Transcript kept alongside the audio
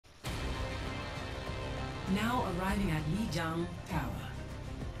Now arriving at Lijiang Tower.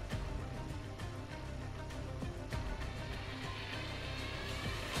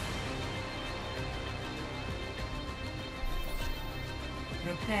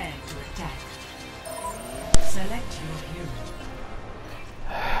 Prepare to attack. Select your hero.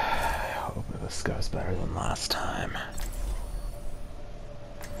 I hope this goes better than last time.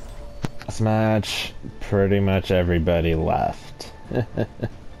 This match, pretty much everybody left.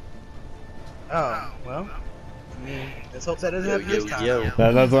 Oh, well. I mean, let's hope that doesn't happen this time.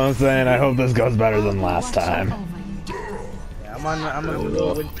 That's what I'm saying. I hope this goes better than last time. Yeah, I'm on a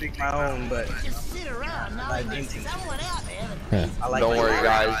little win streak my own, but I like Don't worry,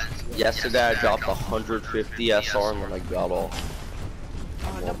 guys. Yesterday I dropped 150 SR and then I got off.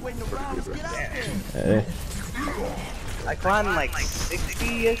 Hey. I climbed like 60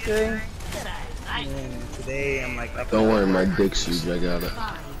 yesterday. And today I'm like... Don't worry, my dick's huge, I got it.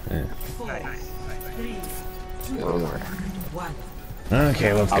 Yeah. Nice. Don't worry.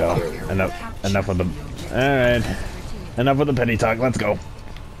 Okay, let's go. Enough with the... Alright. Enough with the petty talk, let's go.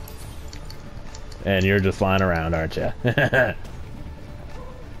 And you're just flying around, aren't you? Exactly.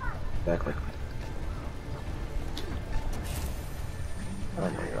 Oh my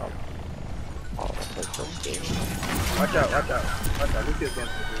god. Oh, that's so scary. Watch out, watch out. Watch out, Lucio's going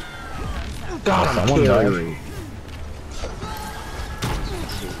to God, I'm killing.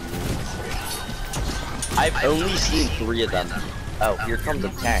 I've only seen 3 of them. Oh, here comes a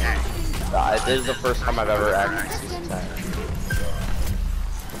tank. This is the first time I've ever actually seen a tank.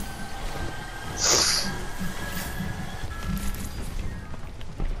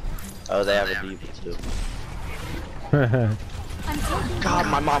 Oh, they have a diva too. God,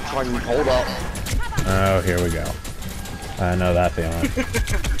 my mom's trying to hold up. Oh, here we go. I know that feeling.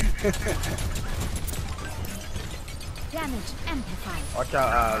 Damage amplified. Watch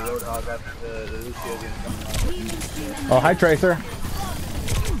out, Roadhog, that's the Lucio against Oh, hi, Tracer.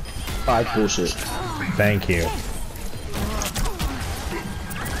 Bullshit. Thank you.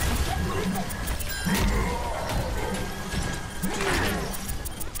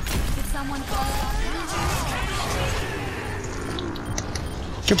 Did someone call?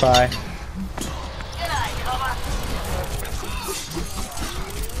 Goodbye.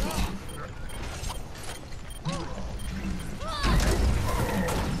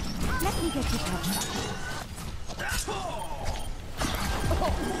 Let me get you touched.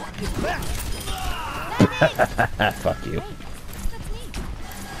 Fuck you.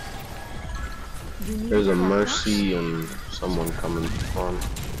 There's a Mercy and someone coming on.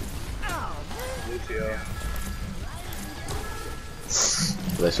 Lucio.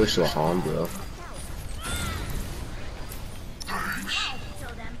 They switched to a Han, bro.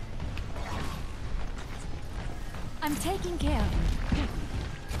 I'm taking care of him.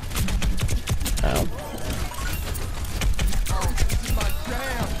 Ow.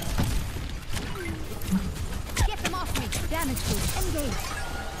 Get them off me. Damage boost. Engage.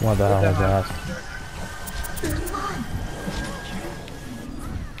 What the hell is that?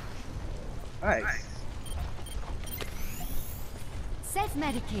 Nice.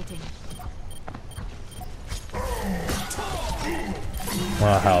 Self-medicating.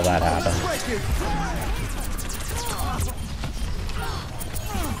 Well, how that happened.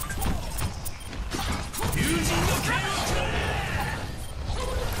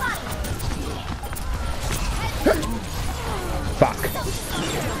 Fuck.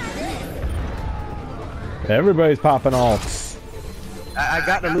 Everybody's popping alts. I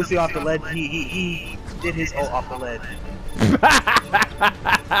got the Lucio off the ledge. He did his ult off the ledge.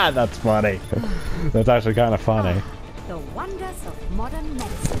 That's funny. That's actually kind of funny. The wonders of modern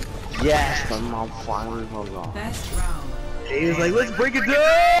medicine. Yes, my mom finally hung on. Best round. He was like, let's break it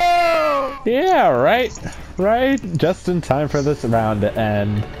down! Yeah, right. Right. Just in time for this round to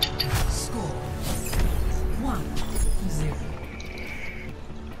end. Score 1-0.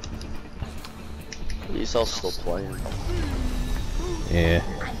 He's all still playing. Yeah.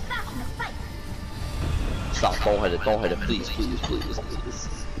 Stop, don't hit it, please, please, please, please.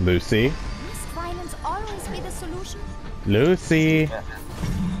 Lucy. Must violence always be the solution? Lucy.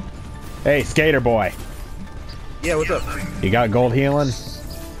 Hey, skater boy. Yeah, what's up? You got gold healing?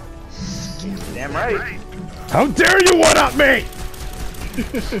 Damn right. How dare you one up me?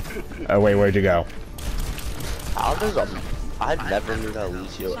 Oh wait, where'd you go? How does I never knew that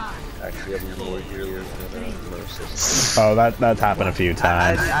Lucio actually had more healers than Mercy. Oh, that's happened a few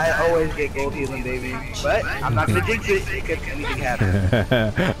times. I always get gold healing, baby. But I'm not gonna jinx it because anything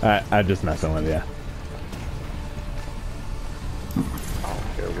happens. I'm just messing with you. I don't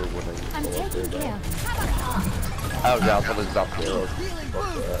care, we're winning. I'm taking care. Oh god, someone's up there.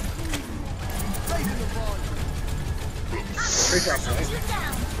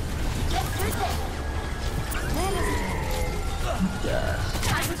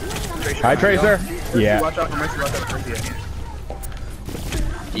 Hi, Tracer. Yeah. Watch out for Mercy, watch out for Mercy.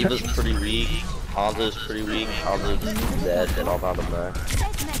 Diva's pretty weak. Hanzo's pretty weak. Hanzo's dead, and I'm out of there.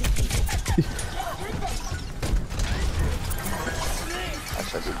 I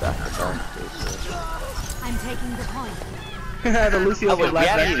should be back to back. I'm taking the point. The Lucio wait, we last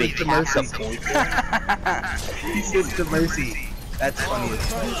haven't back even to tapped Mercy. He switched to Mercy. That's funny as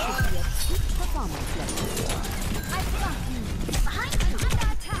fuck. You should be at peak performance level. I've got you. Behind you. Under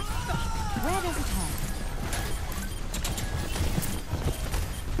attack. Where does it hurt?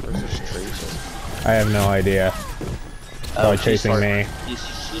 Where's this Tracer? I have no idea. Probably she's chasing me.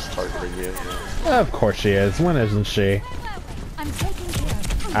 She's targeting you. Yeah. Of course she is. When isn't she? I'm taking care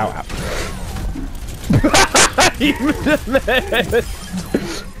of you. Ow, ow. You missed.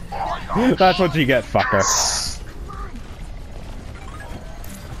 That's what you get, fucker.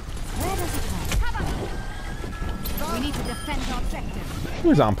 Where does it hurt? We need to defend our objective.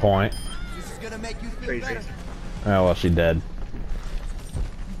 Who's on point? Crazy. Oh, well, she dead.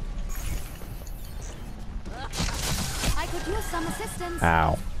 I could use some assistance.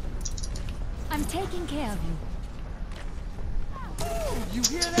 Ow. I'm taking care of you.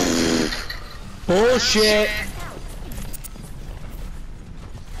 Bullshit!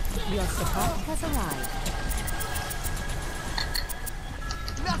 Your support has arrived.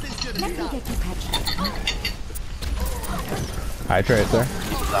 Let me get you patched up. Hi, Tracer.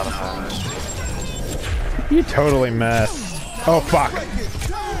 You totally missed. Oh, fuck.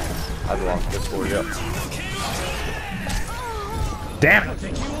 I blocked it for you. Damn it.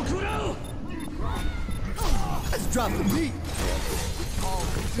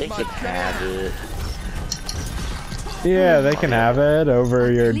 They can have it. Yeah, they can have it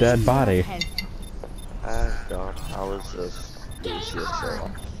over your dead body. Oh god, I was just Lucio still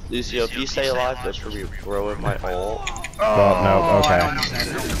alive. Lucio, if you stay alive, just for me throw in my ult. Well, no, okay.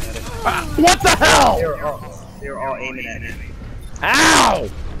 What the hell? They were all aiming at me. Ow!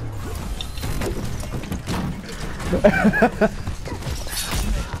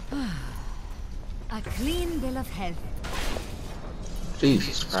 A clean bill of health.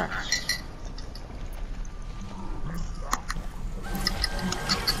 Jesus Christ.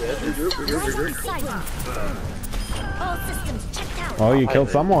 All systems checked out. Oh, you killed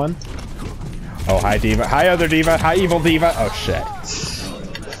someone. Oh, hi, Diva. Hi, other Diva. Hi, evil Diva. Oh, shit.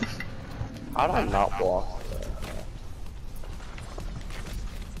 How did I not block that?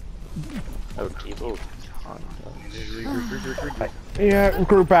 Oh, people. Yeah,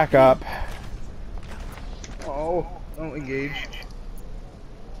 group back up. Oh, don't engage.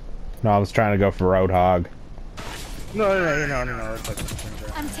 No, I was trying to go for Roadhog. No. It's like,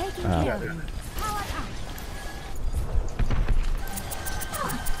 I'm taking Oh. care of you. Power up.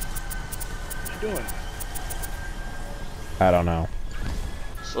 what you doing? I don't know.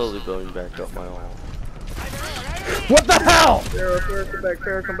 Slowly building back up my ult. What the hell? Farrah, come back,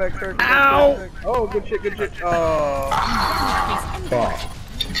 Farrah, come back, Farrah, come Ow! back. Oh, good shit, good shit. Oh. Fuck.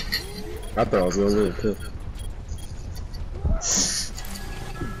 I thought I was gonna live too.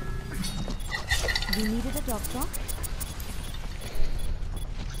 You needed a doctor?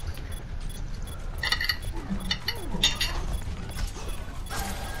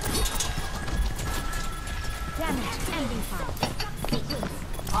 Damage ending fire.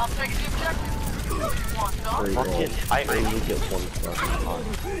 Fucking, I only get one fucking time.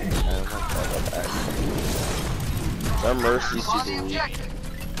 I don't have that. That Mercy's super weak.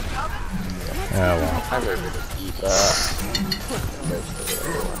 Oh, well. I'm ready to eat that.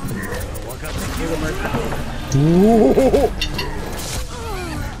 Whoa.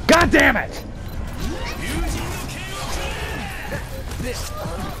 God damn it!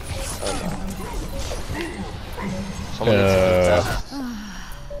 Someone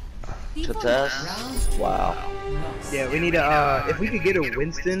needs to test. Wow. Yeah, we need a, if we could get a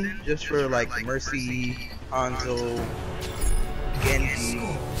Winston, just for like Mercy, Hanzo, Genji.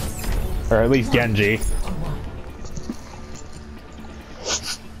 Or at least Genji.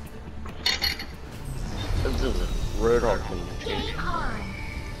 This is Roadhog can change.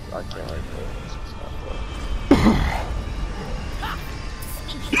 I can't like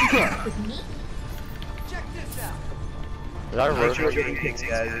Did I Make sure we're Roadhog? getting picks,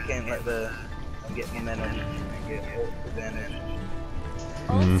 guys. We can't let the get momentum and get ult advantage.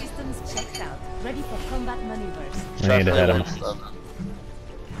 All systems checked out. Ready for combat maneuvers. We need to hit him.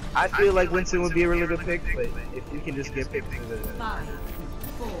 I feel like Winston would be a really good pick, but if we can just get picked for the 5,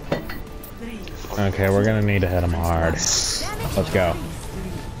 4, 3, Okay, we're gonna need to hit him hard. Let's go.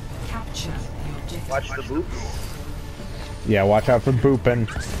 capture the objective. watch the boots. Yeah, watch out for booping.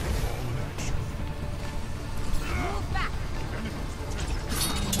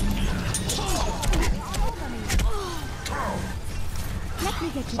 Let me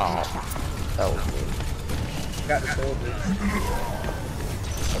get you Oh, back up. that was me. Got the soldiers.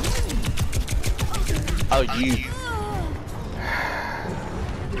 Oh, you.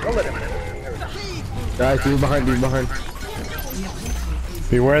 Don't let him. Guys, he's behind, he's behind.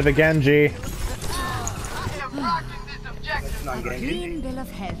 Beware the Genji. It's not getting Clean bill of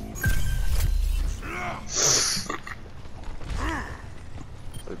health.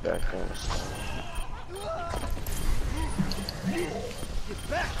 We're back first.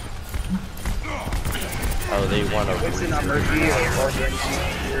 Oh, they want to Winston on Mercy or Genji.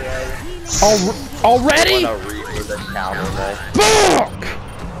 Already? want to read for the counter, man. Fuck!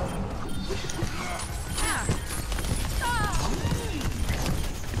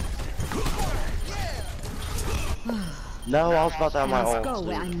 No, I was about to have my Let's own. go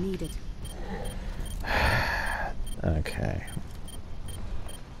where I'm needed. Okay.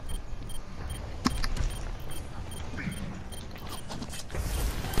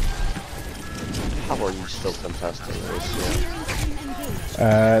 How are you still contesting this?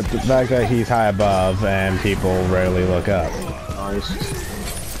 The fact that he's high above and people rarely look up. Nice.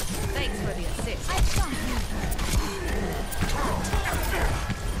 Thanks for the assist.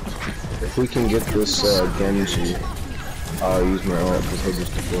 If we can get this Genji, I'll use my ult because he'll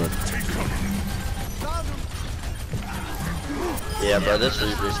just deflect. Yeah, bro, this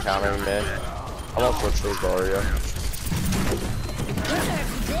Reaper's countering me. I'm gonna switch to Zarya.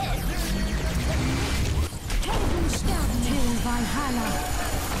 Till Valhalla.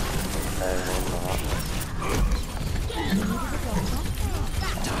 And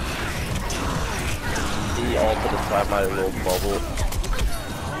he ulted inside my little bubble.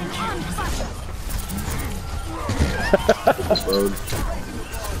 Explode.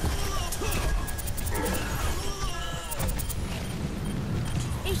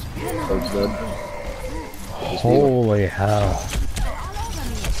 That's dead. Holy hell.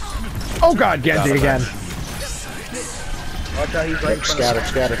 Oh god, Genji again. Watch out, he's right in front Scatter,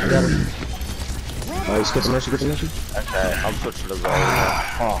 scatter, scatter. Nice, get the mercy, get the mercy. Okay, I'm switching to Zarya now.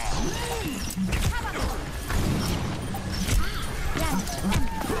 Oh.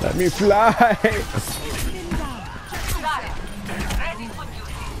 Let me fly.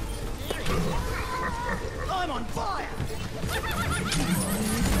 I'm on fire!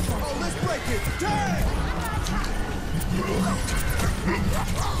 Oh, let's break it! Damn!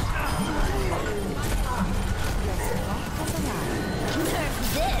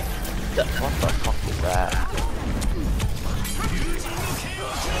 What the fuck is that?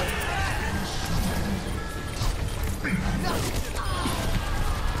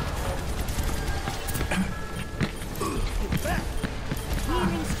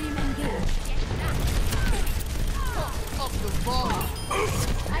 Healing stream engaged.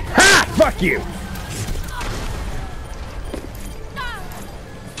 Ha! Fuck you!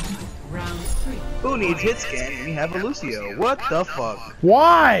 Round 3. Who needs hit scan when you have a Lucio? What the fuck?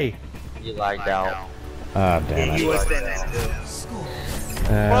 Why? You lagged out. Oh, damn Yeah, it. you was standing still.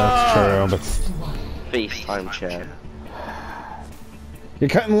 That's true, but FaceTime chat. you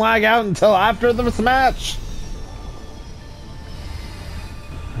couldn't lag out until after the match.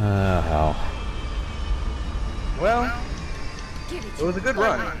 Oh, hell. Well, it was a good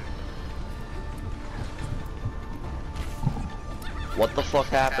run. What the fuck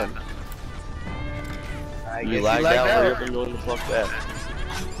happened? I guess You you lagged lagged out out. or you're doing the fuck that?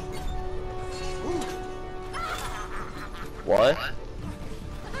 What?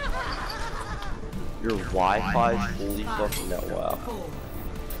 Your Wi-Fi is fully fucking net wow. 4,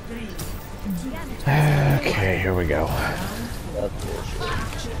 3, Okay, here we go. That's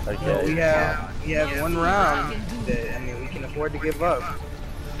bullshit. We Okay. have one round that, I mean, we can afford to give up.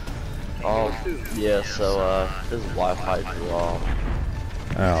 Oh, yeah, so, this Wi-Fi drop.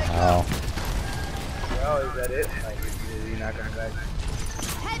 Oh, hell. Well, is that it? Like, you're not gonna back?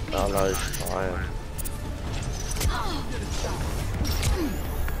 I don't know, he's trying.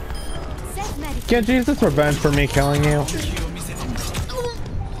 Set medic. Genji, is this revenge for me killing you?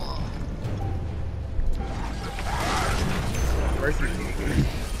 Mercy.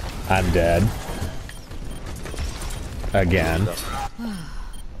 I'm dead. Again.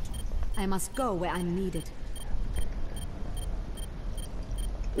 I must go where I'm needed.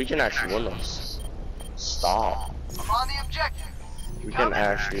 We can actually win this. Stop. We can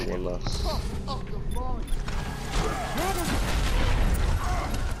actually win this.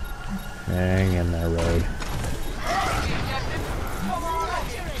 Hang in there, road.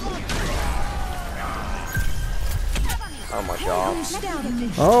 Oh my god.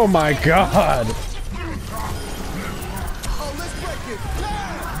 Oh my god! Oh, let's break it.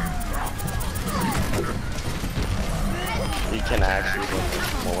 We can actually win this.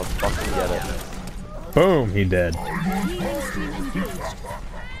 Well, let's fucking get it. Boom, he did. Healing stream engaged.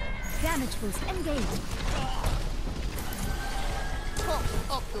 Damage boost engaged. Pump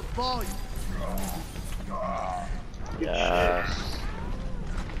up the volume. Yes.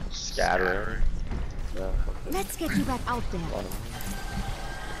 Scattering. Yeah, Let's get you back out there.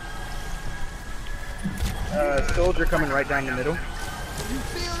 Soldier coming right down the middle. You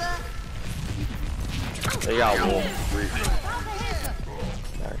feel that? they got wolf.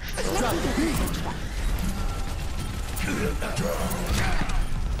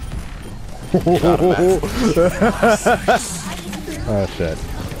 Oh shit.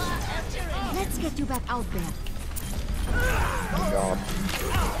 Let's get you back out there. God.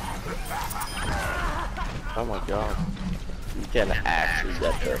 Oh my god. You can actually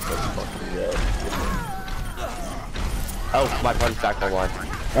get there so fucking good. Oh, my punch back online.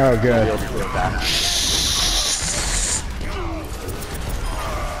 Oh I'll be good. able to do it back.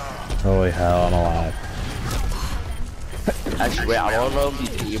 Holy hell, I'm alive. Actually, wait, I don't know if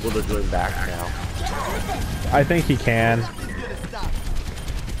he's able to join back now. I think he can.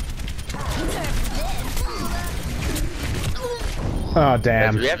 Oh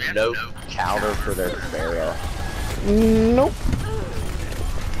damn. We have no counter for their Pharaoh. Nope.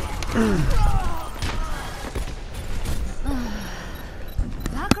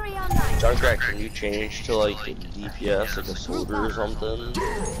 Valkyrie online. Junkrat, can you change to like DPS, like a soldier or something?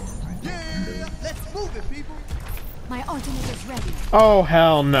 Yeah, let's move it, people. My ultimate is ready. Oh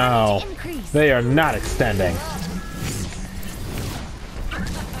hell no. Increase. They are not extending.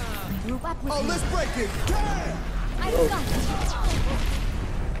 Group up with Oh, me. let's break it. Damn. I got you.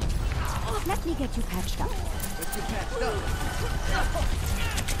 Let me get you patched up. Let's get patched up.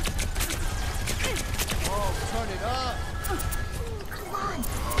 Oh, turn it up. Come on.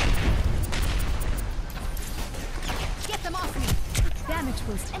 Get them off me. Damage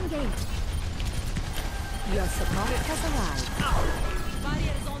boost engaged. Your support has arrived.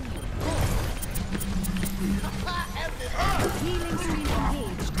 Healing stream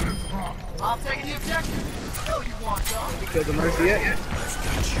engaged. I'm taking the objective. No, you want, y'all. You killed the Mercy yet?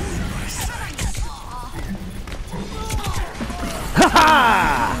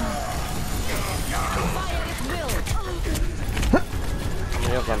 Haha! How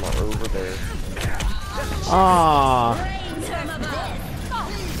many of them are over there? Aww.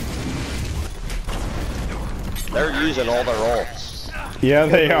 They're using all their ults. Yeah,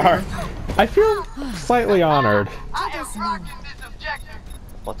 they are. I feel slightly honored. I am rocking this objective.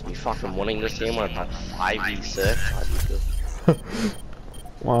 What, to be fucking winning this game with like 5v6? I'd be good.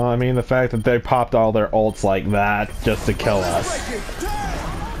 Well, I mean, the fact that they popped all their ults like that just to kill us. Break it.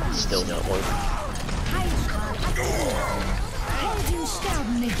 Damn. Still don't work. Helden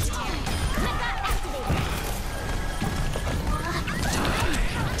sterben nicht.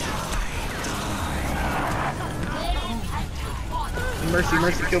 Mercy,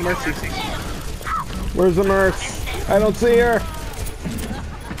 Mercy, kill Mercy. Where's the Merc? I don't see her.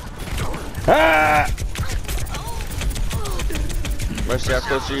 Ah! Mercy, how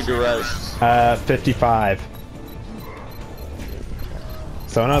close are you to res? 55.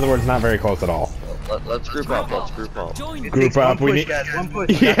 So in other words, not very close at all. Let's group up, let's group up. It Group takes up, one we push, need- guys. One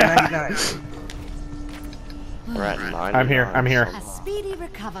push. Yeah. 99. We're at 9. I'm here, I'm here. A speedy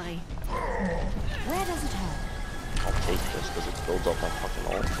recovery. Where does it hurt? I'll take this because it builds up my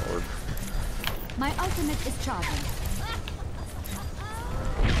fucking ult sword. My ultimate is charging.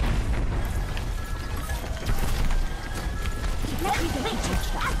 Let me get you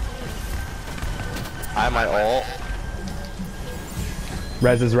patched up. I have my ult.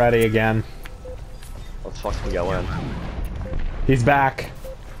 Rez is ready again. Let's fucking go in. He's back.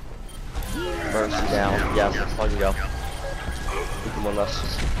 Mercy down. Yes, let's fucking go. We can win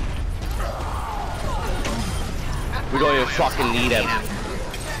this. We don't even fucking need him.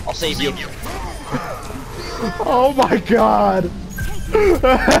 I'll save you. Oh my god.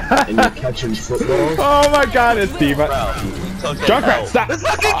 And you're catching football? Oh my god, it's Diva. Bro, Junkrat, stop! Let's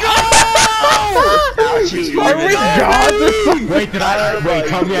fucking go! Are we gods or something? Wait, did I? Wait,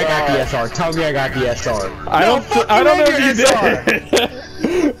 tell me I got the SR. Tell me I got the SR. I don't know if you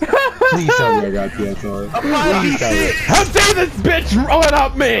did. Please tell me I got the SR. Please tell me. How dare this bitch one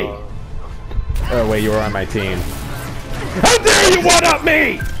up me? Oh wait, you were on my team. How dare you one up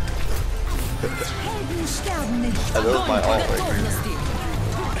me? Helden sterben nicht. And there's my ult right here.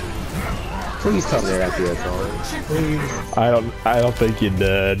 Please tell me I got the song. Please. I don't think you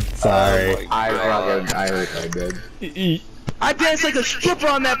did. Sorry. I heard I did. I danced like a stripper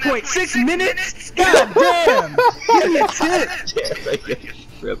on that point. 6 minutes? God damn! Give me a tip! Dance like a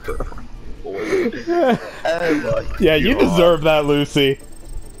stripper. Oh Yeah, you deserve that, Lucy.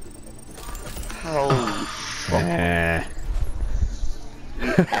 Holy Eh.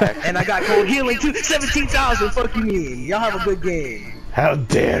 And I got cold healing too. 17,000. Fuck you mean? Y'all have a good game. How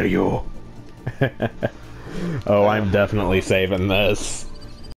dare you? Oh, I'm definitely saving this.